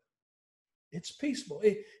word. It's peaceable.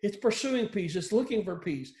 It's pursuing peace. It's looking for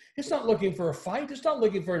peace. It's not looking for a fight. It's not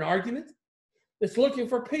looking for an argument. It's looking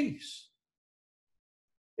for peace.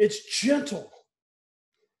 It's gentle.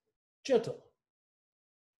 Gentle.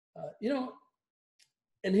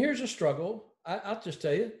 And here's a struggle. I'll just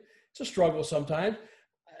tell you, it's a struggle sometimes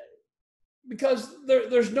because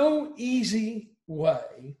there's no easy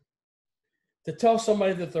way to tell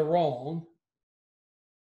somebody that they're wrong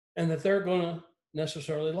and that they're going to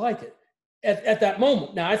necessarily like it at that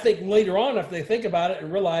moment. Now, I think later on, if they think about it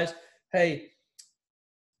and realize, hey,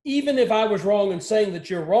 even if I was wrong in saying that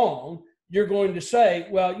you're wrong, you're going to say,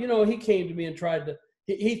 well, he came to me and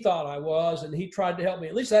he thought I was, and he tried to help me.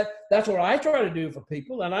 At least that's what I try to do for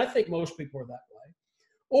people, and I think most people are that way.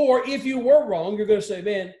 Or if you were wrong, you're going to say,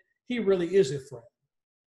 man, he really is a friend.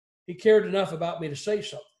 He cared enough about me to say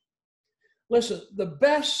something. Listen, the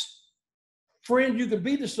best friend you can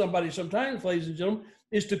be to somebody sometimes, ladies and gentlemen,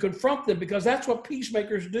 is to confront them, because that's what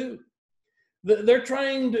peacemakers do. They're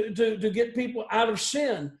trying to get people out of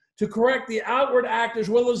sin, to correct the outward act as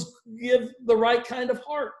well as give the right kind of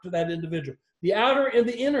heart to that individual, the outer and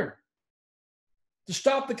the inner, to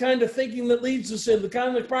stop the kind of thinking that leads to sin, the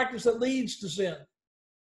kind of practice that leads to sin,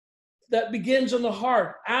 that begins in the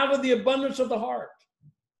heart, out of the abundance of the heart.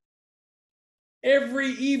 Every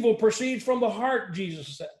evil proceeds from the heart,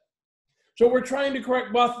 Jesus said. So we're trying to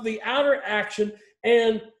correct both the outer action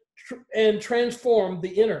and transform the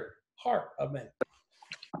inner heart of man.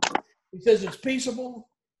 He says it's peaceable,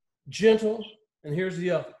 gentle, and here's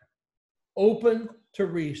the other, open to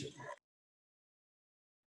reason.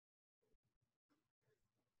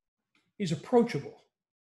 He's approachable.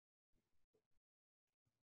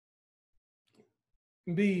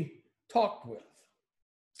 Can be talked with.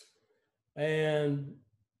 And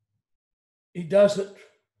he doesn't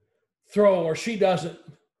throw, or she doesn't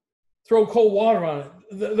throw cold water on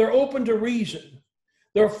it. They're open to reason.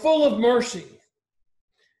 They're full of mercy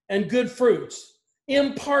and good fruits.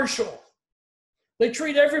 Impartial. They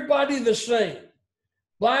treat everybody the same.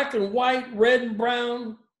 Black and white, red and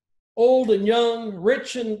brown, old and young,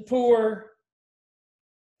 rich and poor.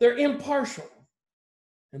 They're impartial.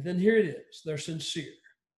 And then here it is. They're sincere.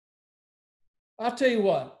 I'll tell you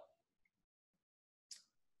what.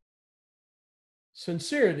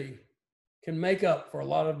 Sincerity can make up for a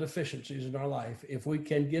lot of deficiencies in our life if we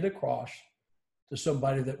can get across to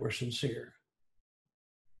somebody that we're sincere.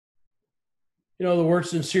 The word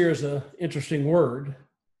sincere is an interesting word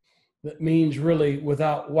that means really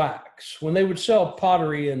without wax. When they would sell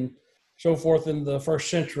pottery and so forth in the first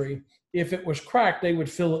century, if it was cracked, they would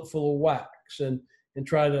fill it full of wax and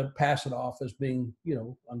try to pass it off as being,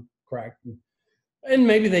 uncracked. And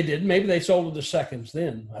maybe they did. Maybe they sold it to seconds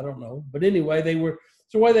then. I don't know. But anyway,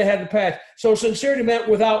 it's the way they had to pass. So sincerity meant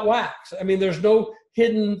without wax. I mean, there's no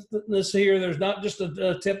hiddenness here. There's not just an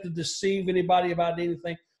attempt to deceive anybody about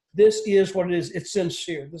anything. This is what it is. It's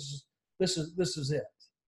sincere. This is it.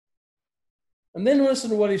 And then listen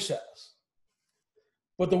to what he says.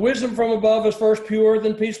 But the wisdom from above is first pure,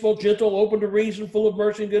 then peaceable, gentle, open to reason, full of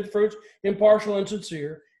mercy and good fruits, impartial and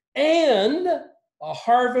sincere. And a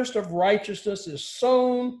harvest of righteousness is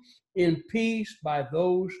sown in peace by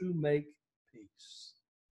those who make peace.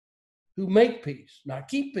 Who make peace, not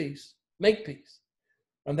keep peace, make peace.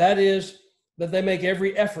 And that is that they make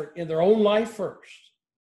every effort in their own life first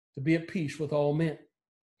to be at peace with all men.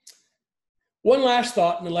 One last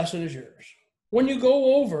thought, and the lesson is yours. When you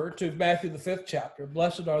go over to Matthew, the 5th chapter,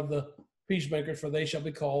 blessed are the peacemakers, for they shall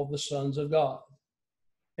be called the sons of God.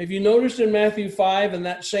 Have you noticed in Matthew 5, in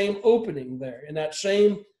that same opening there, in that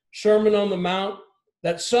same Sermon on the Mount,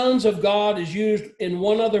 that sons of God is used in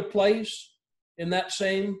one other place in that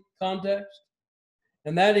same context?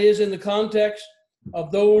 And that is in the context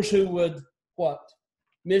of those who would, what?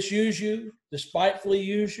 Misuse you, despitefully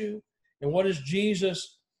use you. And what does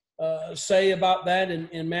Jesus say about that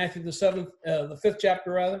in Matthew the 5th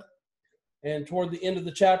chapter rather, and toward the end of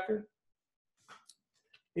the chapter?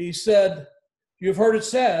 He said, you've heard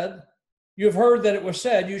that it was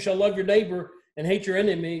said, you shall love your neighbor and hate your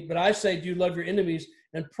enemy, but I say to you, love your enemies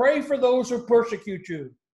and pray for those who persecute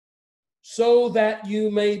you, so that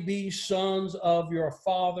you may be sons of your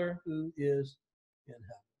Father who is in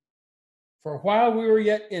heaven. For while we were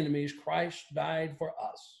yet enemies, Christ died for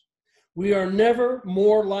us. We are never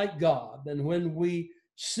more like God than when we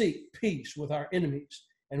seek peace with our enemies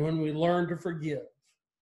and when we learn to forgive.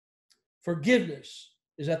 Forgiveness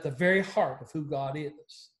is at the very heart of who God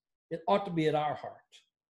is. It ought to be at our heart,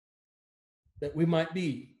 that we might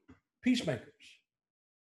be peacemakers,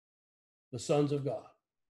 the sons of God.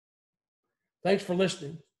 Thanks for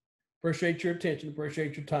listening. Appreciate your attention,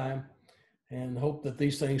 appreciate your time, and hope that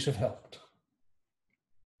these things have helped.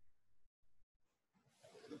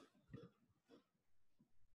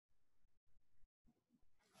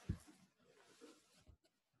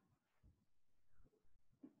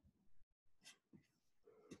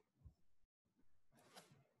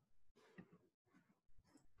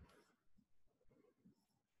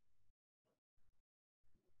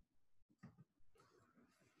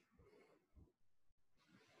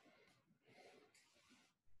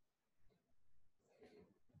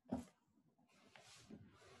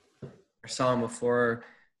 Our song before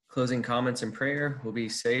closing comments and prayer will be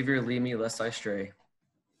Savior, lead me lest I stray.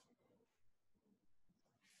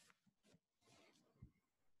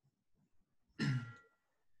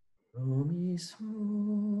 Roll me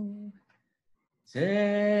so,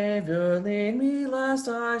 Savior, lead me lest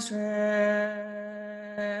I stray.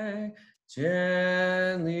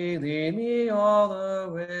 Gently lead me all the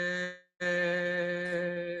way.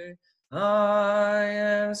 I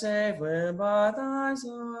am safe when by thy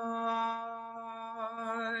side.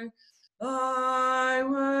 I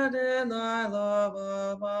would in thy love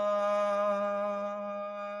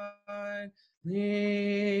abide.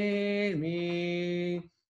 Lead me,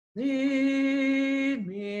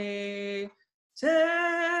 Savior,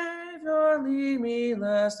 lead me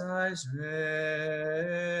lest I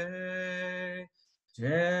stray.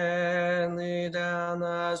 Gently down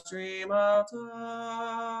the stream of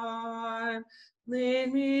time,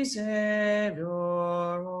 lead me, Savior,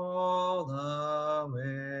 all the way.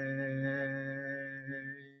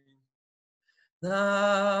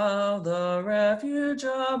 Thou, the refuge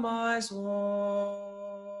of my soul,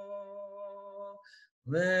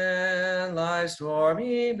 when life's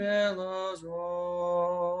stormy billows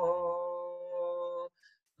roll,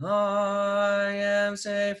 I am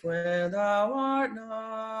safe when thou art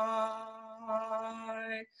nigh.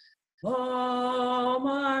 All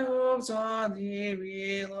my hopes on thee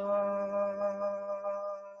rely.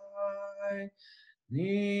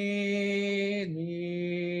 Lead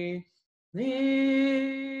me,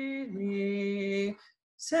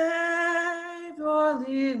 Savior,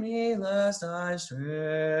 lead me lest I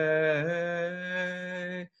stray.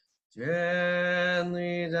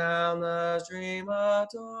 Gently down the stream of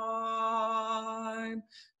time,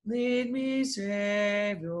 lead me,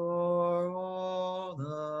 Savior, all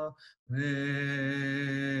the way.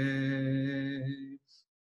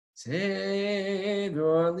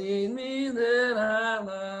 Savior, lead me then at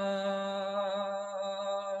last,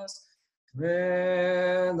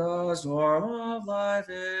 when the storm of life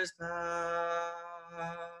is past,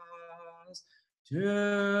 to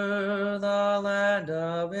the land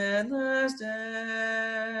of endless day,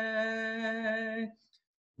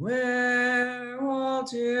 where all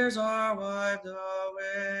tears are wiped away.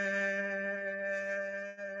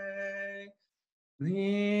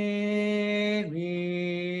 Lead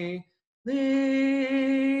me,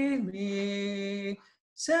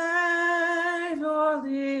 Savior,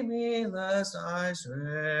 lead me lest I stray.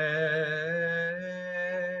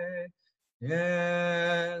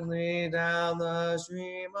 Gently down the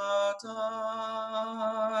stream of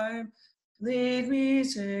time, lead me,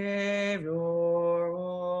 Savior,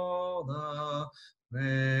 all the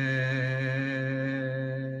way.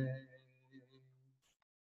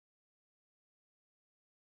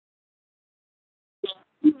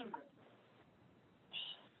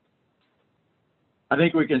 I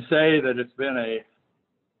think we can say that it's been a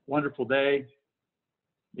wonderful day,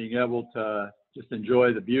 being able to just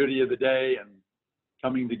enjoy the beauty of the day and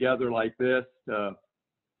coming together like this to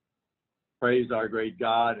praise our great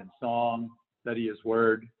God in song, study His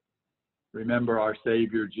Word, remember our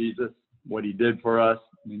Savior Jesus, what He did for us,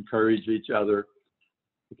 and encourage each other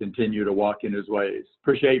to continue to walk in His ways.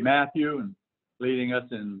 Appreciate Matthew and leading us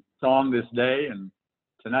in song this day, and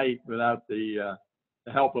tonight without the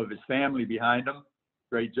help of his family behind him.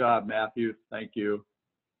 Great job, Matthew. Thank you.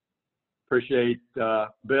 Appreciate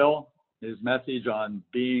Bill, his message on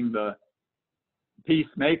being the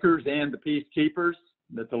peacemakers and the peacekeepers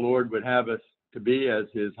that the Lord would have us to be as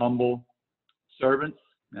His humble servants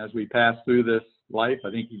as we pass through this life.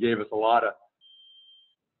 I think He gave us a lot of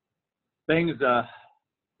things to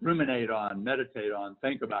ruminate on, meditate on,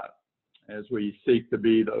 think about as we seek to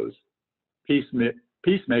be those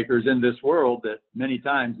peacemakers in this world that many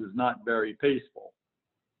times is not very peaceful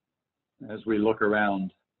as we look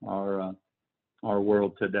around our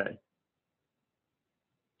world today.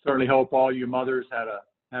 Certainly hope all you mothers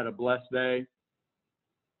had a blessed day.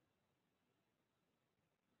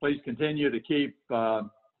 Please continue to keep Helen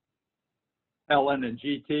and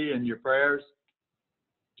GT in your prayers.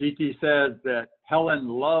 GT says that Helen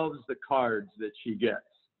loves the cards that she gets.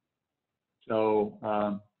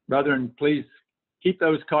 So, brethren, please keep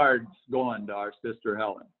those cards going to our sister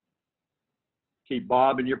Helen. Keep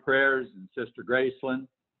Bob in your prayers and Sister Graceland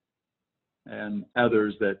and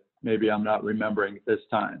others that maybe I'm not remembering at this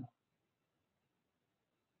time.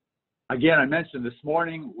 Again, I mentioned this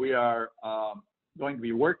morning we are going to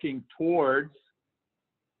be working towards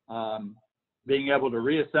being able to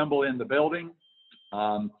reassemble in the building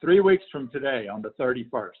 3 weeks from today on the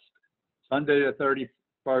 31st. Sunday the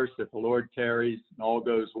 31st, if the Lord tarries and all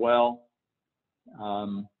goes well.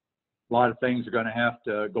 A lot of things are going to have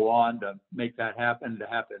to go on to make that happen, to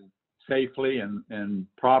happen safely and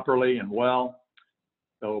properly and well.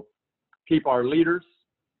 So keep our leaders,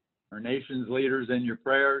 our nation's leaders in your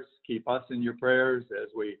prayers. Keep us in your prayers as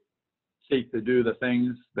we seek to do the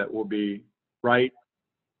things that will be right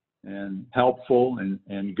and helpful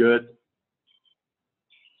and good.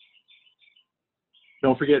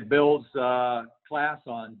 Don't forget Bill's class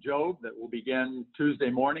on Job that will begin Tuesday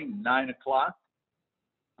morning, 9 o'clock.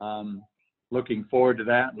 Looking forward to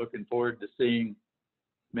that. Looking forward to seeing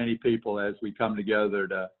many people as we come together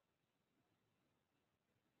to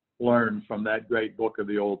learn from that great book of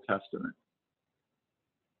the Old Testament.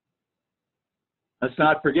 Let's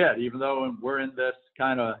not forget, even though we're in this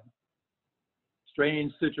kind of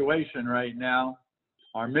strange situation right now,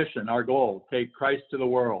 our mission, our goal, take Christ to the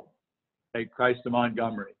world, take Christ to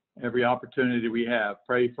Montgomery. Every opportunity we have,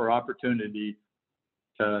 pray for opportunity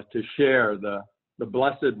to share the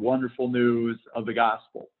blessed, wonderful news of the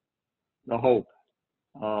gospel, the hope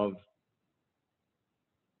of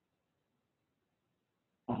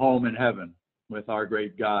a home in heaven with our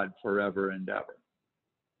great God forever and ever.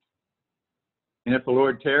 And if the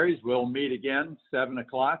Lord tarries, we'll meet again 7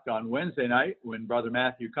 o'clock on Wednesday night when Brother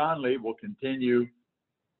Matthew Conley will continue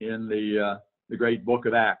in the great book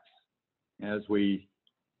of Acts as we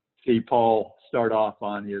see Paul start off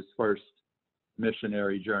on his first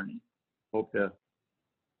missionary journey. Hope that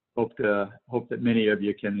many of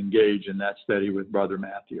you can engage in that study with Brother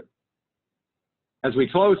Matthew. As we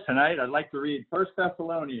close tonight, I'd like to read 1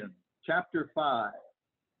 Thessalonians chapter 5,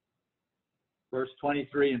 verse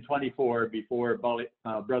 23 and 24 before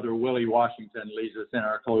Brother Willie Washington leads us in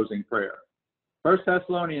our closing prayer. 1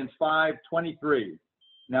 Thessalonians 5:23.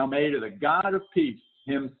 Now may the God of peace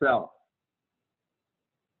Himself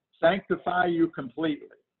sanctify you completely,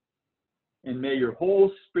 and may your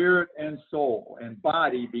whole spirit and soul and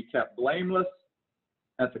body be kept blameless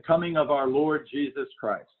at the coming of our Lord Jesus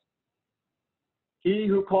Christ. He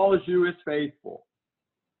who calls you is faithful,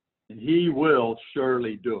 and He will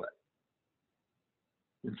surely do it.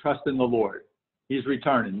 And trust in the Lord. He's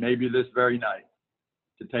returning, maybe this very night,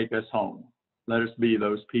 to take us home. Let us be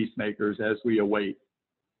those peacemakers as we await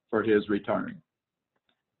for His return.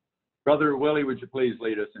 Brother Willie, would you please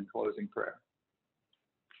lead us in closing prayer?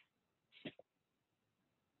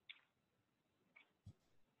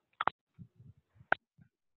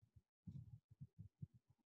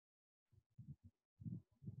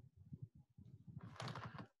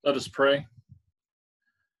 Let us pray.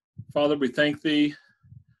 Father, we thank Thee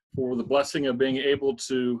for the blessing of being able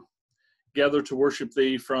to gather to worship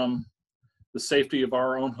Thee from the safety of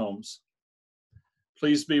our own homes.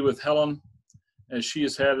 Please be with Helen as she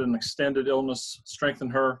has had an extended illness. Strengthen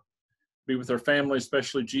her. Be with her family,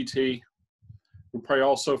 especially GT. We pray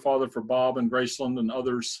also, Father, for Bob and Graceland and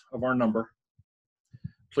others of our number.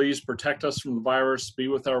 Please protect us from the virus. Be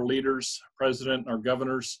with our leaders, president, our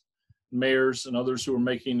governors, mayors, and others who are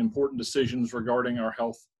making important decisions regarding our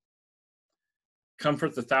health.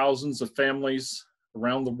 Comfort the thousands of families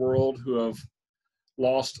around the world who have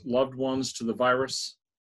lost loved ones to the virus.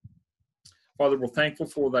 Father, we're thankful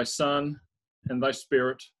for thy Son and thy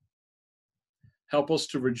Spirit. Help us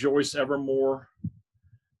to rejoice evermore,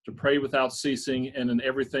 to pray without ceasing, and in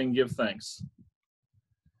everything give thanks.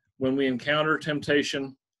 When we encounter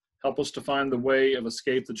temptation, help us to find the way of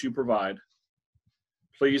escape that you provide.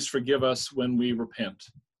 Please forgive us when we repent.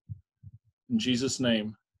 In Jesus'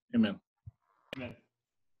 name, amen. Amen.